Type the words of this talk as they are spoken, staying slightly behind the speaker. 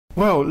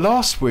Well,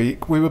 last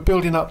week we were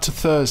building up to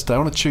Thursday.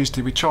 On a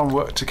Tuesday, we try and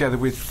work together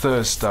with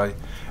Thursday,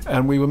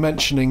 and we were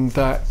mentioning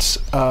that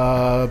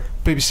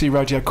BBC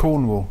Radio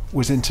Cornwall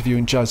was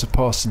interviewing Joseph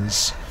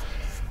Parsons,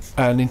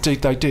 and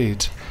indeed they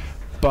did.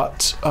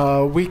 But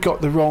we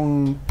got the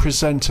wrong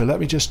presenter. Let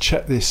me just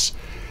check this.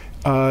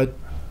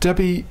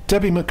 Debbie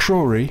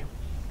McCrory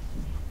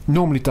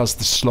normally does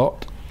the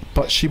slot,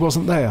 but she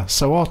wasn't there,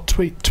 so our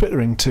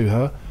twittering to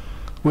her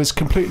was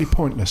completely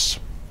pointless,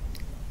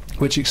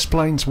 which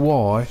explains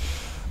why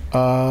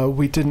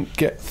we didn't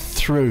get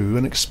through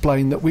and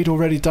explain that we'd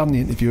already done the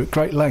interview at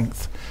great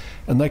length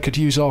and they could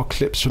use our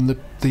clips from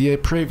the year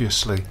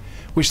previously,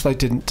 which they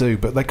didn't do,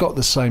 but they got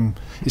the same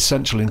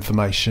essential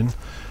information,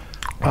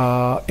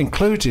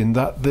 including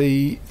that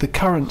the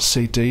current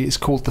CD is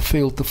called The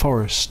Field, the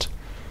Forest.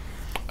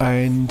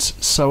 And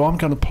so I'm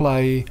going to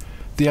play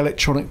the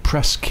electronic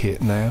press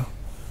kit now,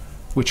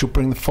 which will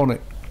bring the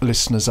phonic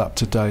listeners up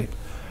to date.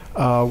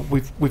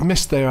 We've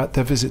missed their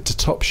visit to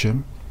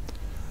Topsham,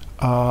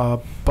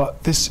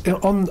 but this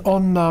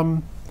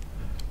on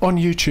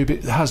YouTube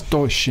it has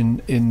Deutsch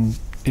in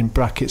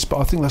brackets, but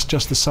I think that's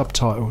just the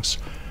subtitles.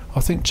 I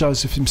think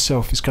Joseph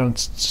himself is going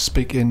to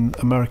speak in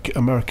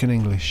American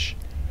English,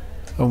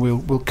 and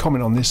we'll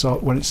comment on this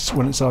when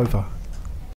it's over.